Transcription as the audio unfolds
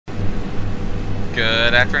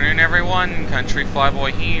Good afternoon, everyone. Country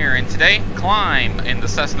Flyboy here, and today, climb in the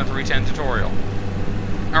Cessna 310 tutorial.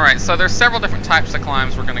 Alright, so there's several different types of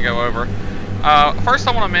climbs we're going to go over. First,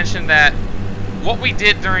 I want to mention that what we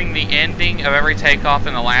did during the ending of every takeoff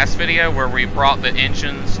in the last video, where we brought the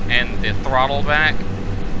engines and the throttle back,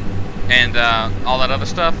 and all that other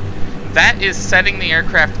stuff, that is setting the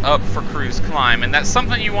aircraft up for cruise climb, and that's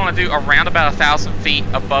something you want to do around about 1,000 feet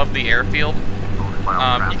above the airfield.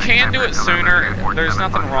 You can do it sooner. There's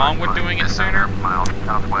nothing wrong with doing it sooner. I'll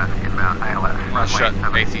shut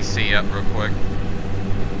ATC up real quick.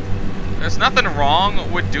 There's nothing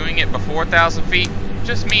wrong with doing it before 1,000 feet.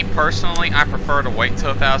 Just me personally, I prefer to wait till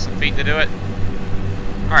 1,000 feet to do it.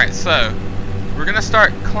 Alright, so we're going to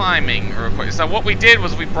start climbing real quick. So what we did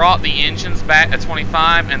was we brought the engines back to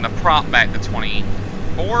 25 and the prop back to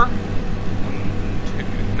 24.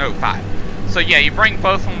 No, 5. So yeah, you bring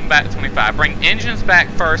both of them back to 25. Bring engines back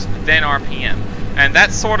first, then RPM, and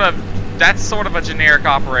that's sort of a generic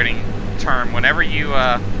operating term. Whenever you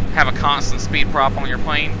have a constant speed prop on your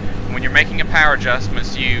plane, when you're making a power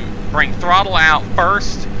adjustments, you bring throttle out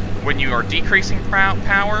first when you are decreasing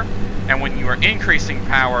power, and when you are increasing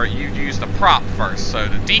power, you use the prop first. So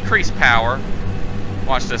to decrease power,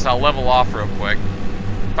 watch this. I'll level off real quick.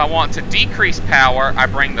 If I want to decrease power, I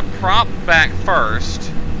bring the prop back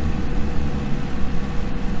first.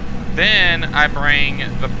 Then I bring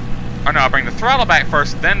the throttle back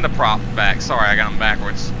first, then the prop back. Sorry, I got them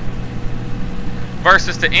backwards.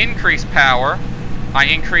 Versus to increase power, I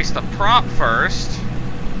increase the prop first,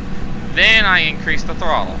 then I increase the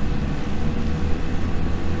throttle.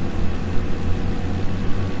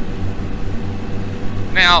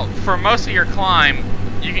 Now, for most of your climb,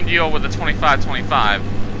 you can deal with the 25-25.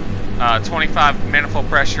 25 manifold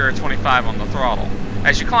pressure, 25 on the throttle.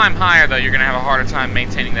 As you climb higher, though, you're going to have a harder time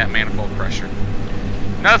maintaining that manifold pressure.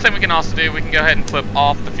 Another thing we can also do, we can go ahead and flip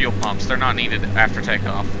off the fuel pumps. They're not needed after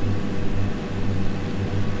takeoff.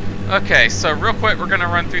 Okay, so real quick, we're going to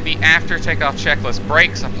run through the after takeoff checklist.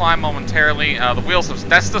 Brakes, apply momentarily. The wheels,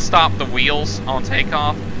 that's to stop the wheels on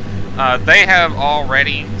takeoff. They have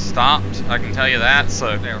already stopped, I can tell you that.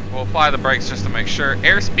 So there, we'll apply the brakes just to make sure.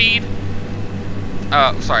 Airspeed,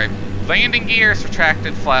 landing gears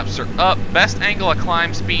retracted, flaps are up. Best angle of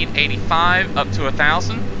climb speed 85 up to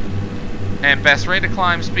 1,000, and best rate of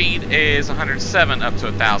climb speed is 107 up to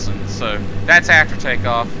 1,000. So that's after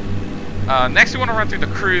takeoff. Next, we want to run through the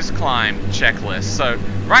cruise climb checklist. So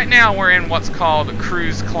right now we're in what's called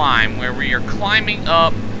cruise climb, where we are climbing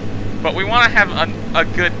up, but we want to have a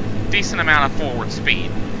good, decent amount of forward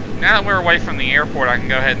speed. Now that we're away from the airport, I can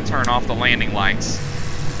go ahead and turn off the landing lights.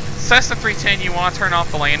 Cessna 310, you want to turn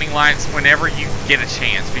off the landing lights whenever you get a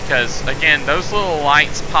chance, because again, those little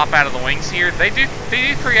lights pop out of the wings here. They do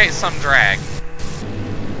create some drag.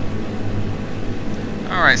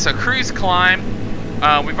 Alright, so cruise climb.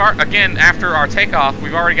 Again, after our takeoff,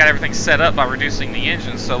 we've already got everything set up by reducing the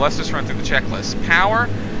engine, so let's just run through the checklist. Power,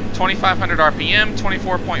 2,500 RPM,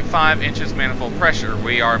 24.5 inches manifold pressure.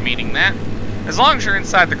 We are meeting that. As long as you're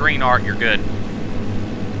inside the green arc, you're good.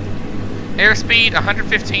 Airspeed,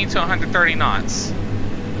 115 to 130 knots.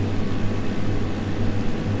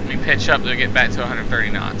 Let me pitch up to get back to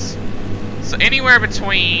 130 knots. So anywhere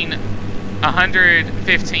between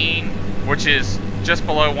 115, which is just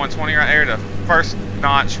below 120 right there, the first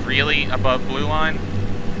notch really above blue line,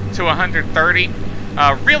 to 130,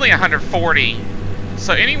 really 140.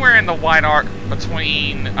 So anywhere in the wide arc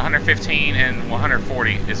between 115 and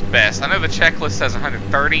 140 is best. I know the checklist says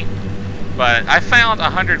 130. But I found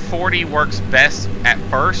 140 works best at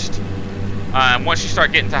first. Once you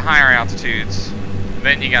start getting to higher altitudes,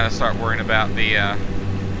 then you got to start worrying about the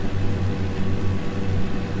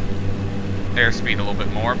airspeed a little bit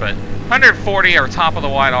more. But 140 or top of the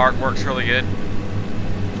wide arc works really good.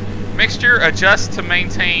 Mixture, adjust to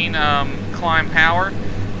maintain climb power.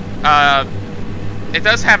 It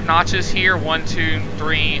does have notches here, 1, 2,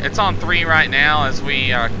 3. It's on 3 right now as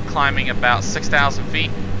we are climbing about 6,000 feet.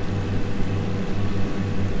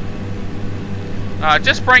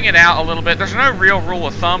 Just bring it out a little bit. There's no real rule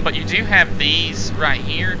of thumb, but you do have these right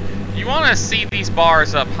here. You want to see these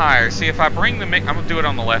bars up higher. See, if I bring the I'm going to do it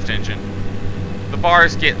on the left engine. The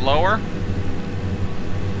bars get lower.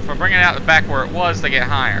 If I bring it out the back where it was, they get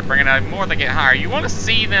higher. Bring it out more, they get higher. You want to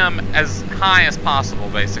see them as high as possible,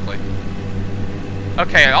 basically.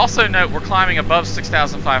 Okay, also note we're climbing above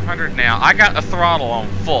 6,500 now. I got a throttle on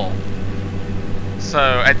full. So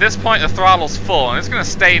at this point the throttle's full, and it's going to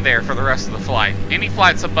stay there for the rest of the flight. Any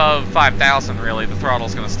flights above 5,000 really, the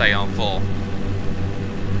throttle's going to stay on full.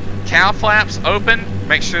 Cow flaps open,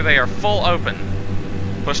 make sure they are full open.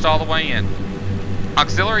 Pushed all the way in.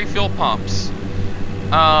 Auxiliary fuel pumps.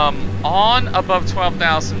 On above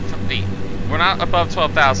 12,000 feet. We're not above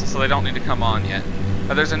 12,000, so they don't need to come on yet.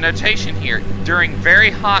 But there's a notation here. During very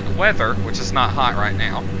hot weather, which is not hot right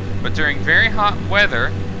now, but during very hot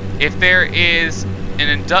weather, if there is an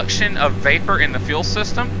induction of vapor in the fuel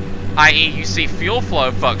system, i.e. you see fuel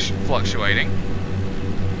flow fluctuating,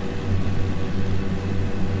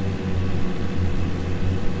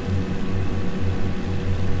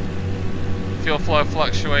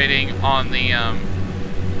 on the,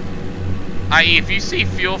 i.e. if you see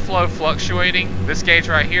fuel flow fluctuating, this gauge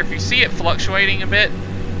right here, if you see it fluctuating a bit,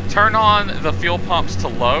 turn on the fuel pumps to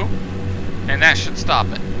low, and that should stop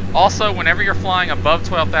it. Also, whenever you're flying above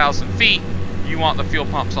 12,000 feet, you want the fuel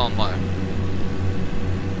pumps on low.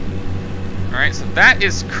 Alright, so that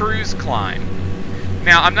is cruise climb.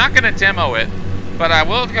 Now, I'm not going to demo it, but I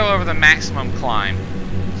will go over the maximum climb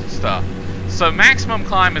stuff. So maximum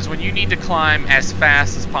climb is when you need to climb as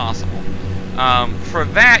fast as possible. For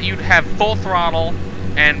that, you'd have full throttle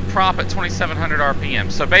and prop at 2,700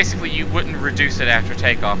 RPM. So basically, you wouldn't reduce it after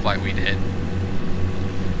takeoff like we did.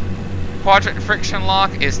 Quadrant friction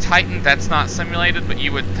lock is tightened. That's not simulated, but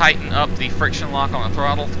you would tighten up the friction lock on the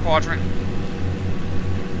throttle quadrant.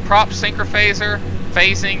 Prop synchrophaser,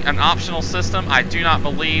 phasing, an optional system. I do not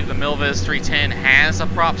believe the MilViz C310 has a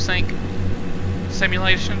prop sync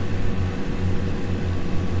simulation.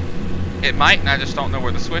 It might, and I just don't know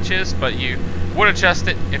where the switch is, but you would adjust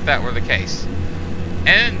it if that were the case.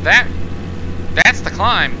 And that's the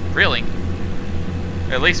climb, really.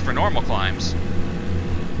 At least for normal climbs.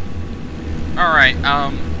 Alright,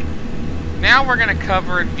 now we're going to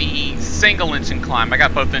cover the single engine climb. I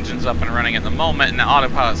got both engines up and running at the moment, and the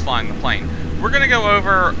autopilot's flying the plane. We're going to go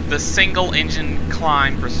over the single engine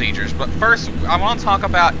climb procedures, but first I want to talk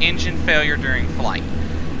about engine failure during flight.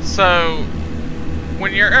 So,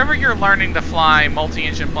 whenever you're learning to fly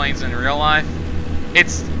multi-engine planes in real life,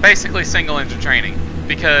 it's basically single engine training,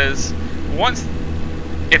 because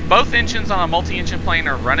if both engines on a multi-engine plane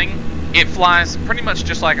are running, it flies pretty much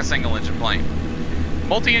just like a single engine plane.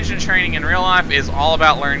 Multi-engine training in real life is all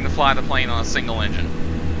about learning to fly the plane on a single engine.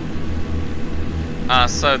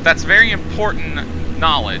 So that's very important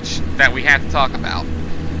knowledge that we have to talk about.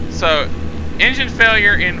 So, engine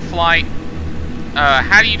failure in flight.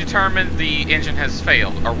 How do you determine the engine has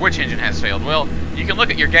failed, or which engine has failed? Well, you can look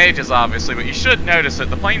at your gauges, obviously, but you should notice that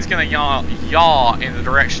the plane's going to yaw in the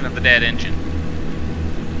direction of the dead engine.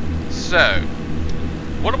 So,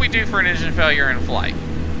 what do we do for an engine failure in flight?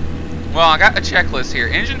 Well, I got a checklist here.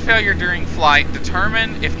 Engine failure during flight,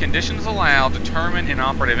 determine if conditions allow, determine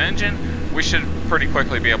inoperative engine. We should pretty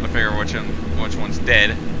quickly be able to figure which one's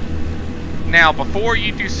dead. Now, before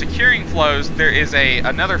you do securing flows, there is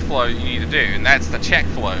another flow you need to do, and that's the check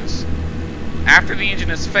flows. After the engine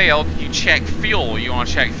has failed, you check fuel. You want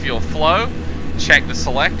to check fuel flow, check the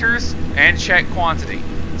selectors, and check quantity.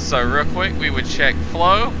 So real quick, we would check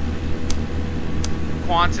flow,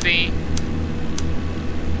 quantity,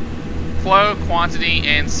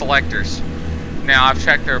 and selectors. Now I've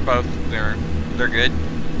checked they're good.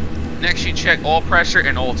 Next, you check oil pressure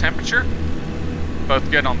and oil temperature. Both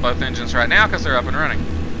good on both engines right now because they're up and running.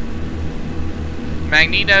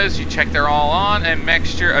 Magnetos, you check they're all on, and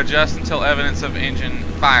mixture adjust until evidence of engine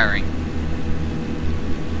firing.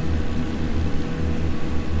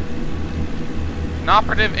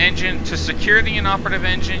 Inoperative engine. To secure the inoperative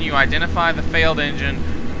engine, you identify the failed engine,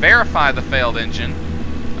 verify the failed engine,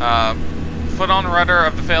 foot on rudder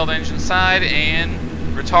of the failed engine side, and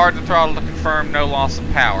retard the throttle to confirm no loss of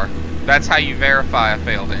power. That's how you verify a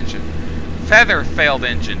failed engine. Feather failed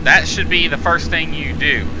engine. That should be the first thing you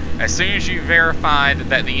do. As soon as you verified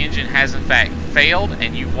that the engine has in fact failed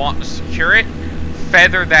and you want to secure it,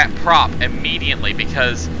 feather that prop immediately,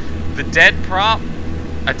 because a dead prop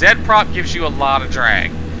gives you a lot of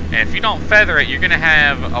drag. And if you don't feather it, you're going to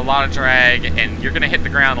have a lot of drag and you're going to hit the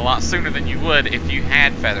ground a lot sooner than you would if you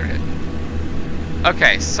had feathered it.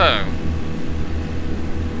 Okay, so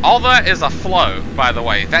all that is a flow, by the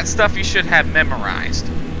way. That stuff you should have memorized.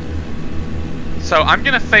 So I'm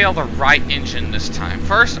going to fail the right engine this time.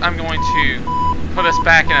 First, I'm going to put us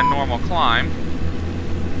back in a normal climb.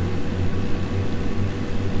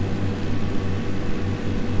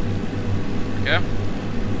 There we go.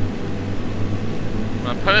 I'm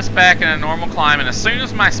going to put us back in a normal climb, and as soon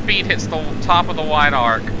as my speed hits the top of the wide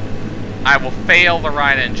arc, I will fail the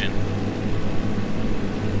right engine.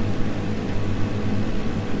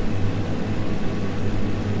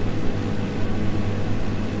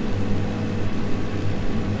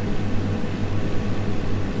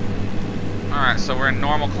 Alright, so we're in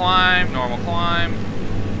normal climb, normal climb.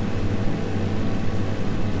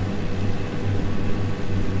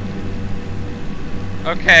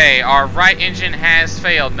 Okay, our right engine has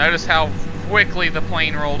failed. Notice how quickly the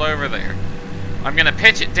plane rolled over there. I'm going to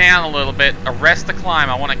pitch it down a little bit, arrest the climb.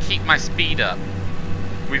 I want to keep my speed up.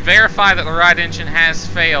 We verify that the right engine has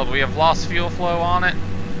failed. We have lost fuel flow on it.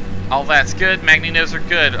 All that's good. Magnetos are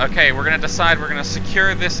good. Okay, we're going to decide we're going to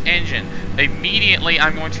secure this engine. Immediately,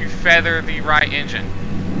 I'm going to feather the right engine.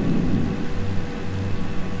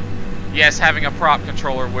 Yes, having a prop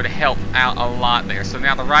controller would help out a lot there. So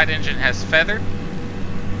now the right engine has feathered.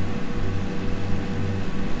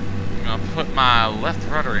 I'm going to put my left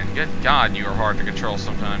rudder in. Good God, you are hard to control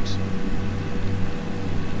sometimes.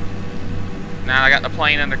 Now I got the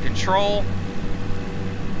plane under control.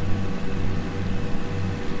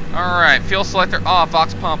 Alright, fuel selector off,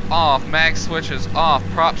 ox pump off, mag switches off,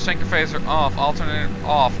 prop sinker phaser off, alternator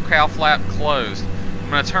off, cowl flap closed. I'm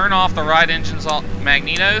going to turn off the right engine's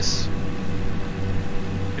magnetos.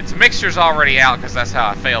 Its mixture's already out because that's how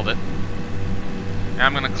I failed it. And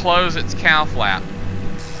I'm going to close its cowl flap.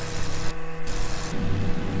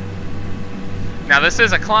 Now this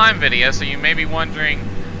is a climb video, so you may be wondering,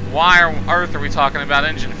 why on earth are we talking about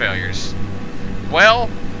engine failures? Well,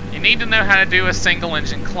 you need to know how to do a single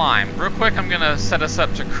engine climb. Real quick, I'm going to set us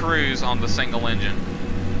up to cruise on the single engine.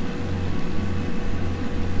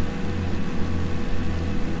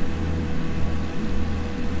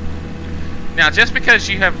 Now, just because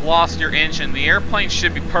you have lost your engine, the airplane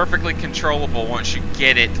should be perfectly controllable once you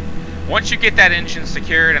get it. Once you get that engine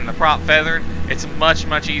secured and the prop feathered, it's much,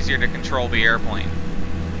 much easier to control the airplane.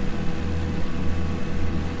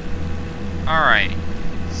 Alright.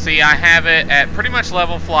 See, I have it at pretty much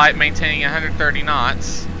level flight, maintaining 130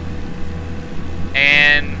 knots.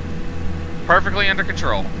 And perfectly under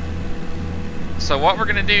control. So what we're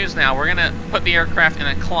going to do is now, we're going to put the aircraft in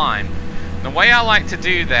a climb. The way I like to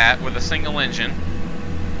do that with a single engine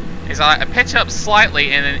is I pitch up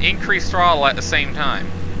slightly and then increase throttle at the same time.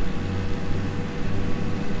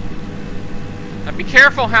 Now be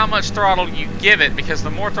careful how much throttle you give it, because the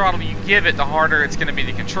more throttle you give it, the harder it's going to be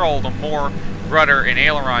to control, the more rudder and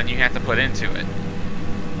aileron you have to put into it.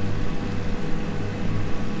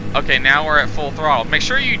 Okay, now we're at full throttle. Make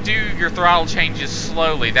sure you do your throttle changes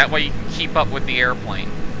slowly, that way you can keep up with the airplane.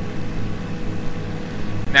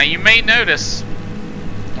 Now you may notice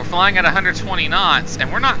we're flying at 120 knots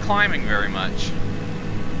and we're not climbing very much.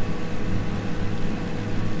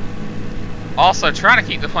 Also, try to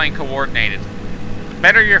keep the plane coordinated. The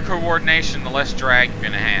better your coordination, the less drag you're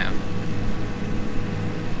going to have.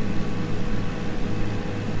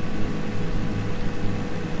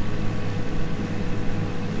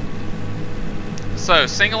 So,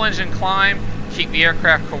 single engine climb, keep the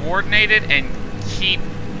aircraft coordinated, and keep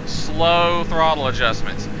slow throttle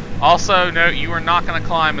adjustments. Also, note you are not going to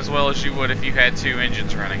climb as well as you would if you had two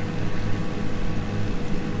engines running.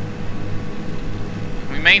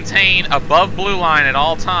 We maintain above blue line at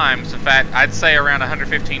all times. In fact, I'd say around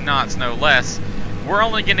 115 knots, no less. We're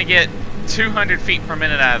only going to get 200 feet per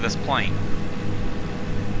minute out of this plane.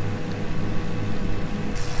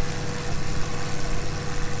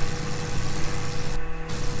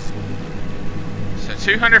 So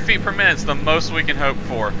 200 feet per minute is the most we can hope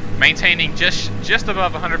for. Maintaining just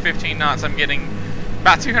above 115 knots, I'm getting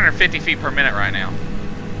about 250 feet per minute right now.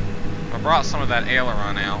 I brought some of that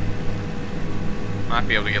aileron out. Might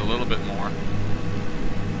be able to get a little bit more.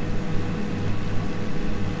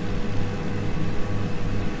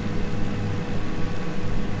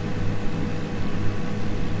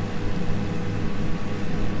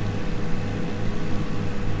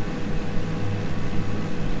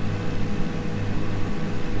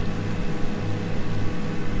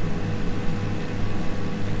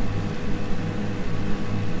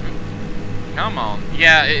 Come on.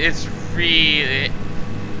 Yeah, it's really...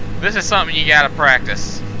 This is something you gotta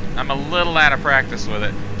practice. I'm a little out of practice with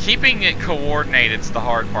it. Keeping it coordinated is the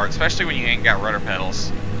hard part, especially when you ain't got rudder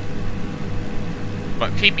pedals.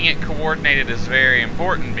 But keeping it coordinated is very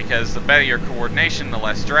important, because the better your coordination, the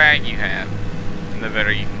less drag you have, and the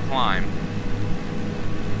better you can climb.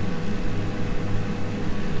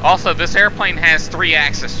 Also, this airplane has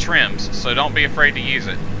 3-axis trims, so don't be afraid to use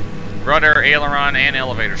it. Rudder, aileron, and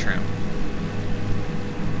elevator trim.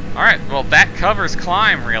 Alright, well that covers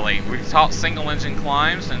climb really. We've taught single engine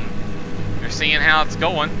climbs and you're seeing how it's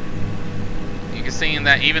going. You can see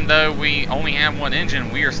that even though we only have one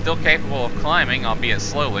engine, we are still capable of climbing, albeit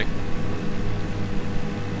slowly.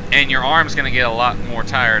 And your arm's going to get a lot more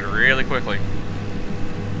tired really quickly.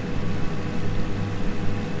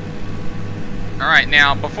 Alright,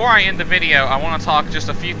 now before I end the video, I want to talk just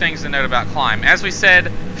a few things to note about climb. As we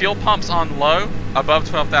said, fuel pumps on low, above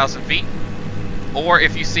 12,000 feet. Or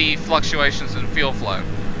if you see fluctuations in fuel flow.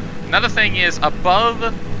 Another thing is,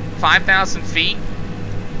 above 5,000 feet,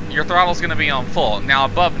 your throttle's going to be on full. Now,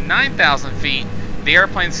 above 9,000 feet, the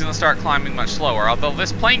airplane's going to start climbing much slower. Although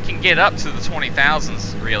this plane can get up to the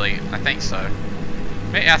 20,000s, really. I think so.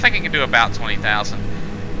 I think it can do about 20,000.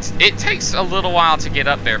 It takes a little while to get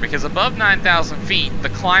up there because above 9,000 feet, the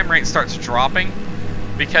climb rate starts dropping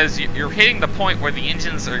because you're hitting the point where the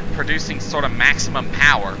engines are producing sort of maximum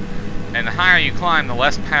power. And the higher you climb, the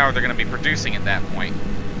less power they're going to be producing at that point.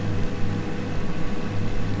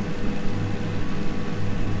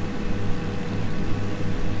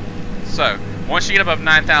 So, once you get above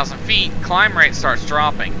 9,000 feet, climb rate starts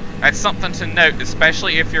dropping. That's something to note,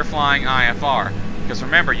 especially if you're flying IFR. Because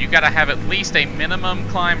remember, you got to have at least a minimum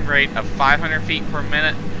climb rate of 500 feet per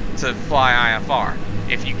minute to fly IFR.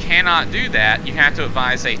 If you cannot do that, you have to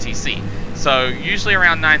advise ATC. So usually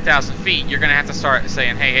around 9,000 feet, you're going to have to start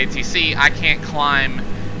saying, hey ATC, I can't climb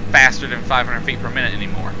faster than 500 feet per minute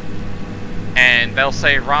anymore. And they'll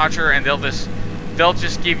say Roger, and they'll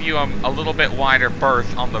just give you a little bit wider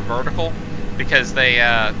berth on the vertical because they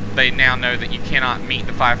now know that you cannot meet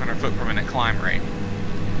the 500 foot per minute climb rate.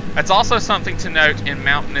 That's also something to note in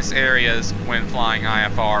mountainous areas when flying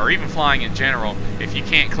IFR, or even flying in general, if you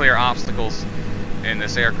can't clear obstacles in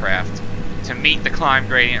this aircraft, to meet the climb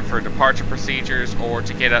gradient for departure procedures or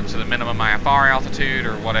to get up to the minimum IFR altitude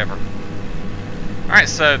or whatever. Alright,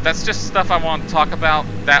 so that's just stuff I wanted to talk about.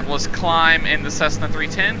 That was climb in the Cessna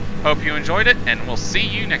 310. Hope you enjoyed it, and we'll see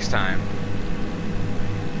you next time.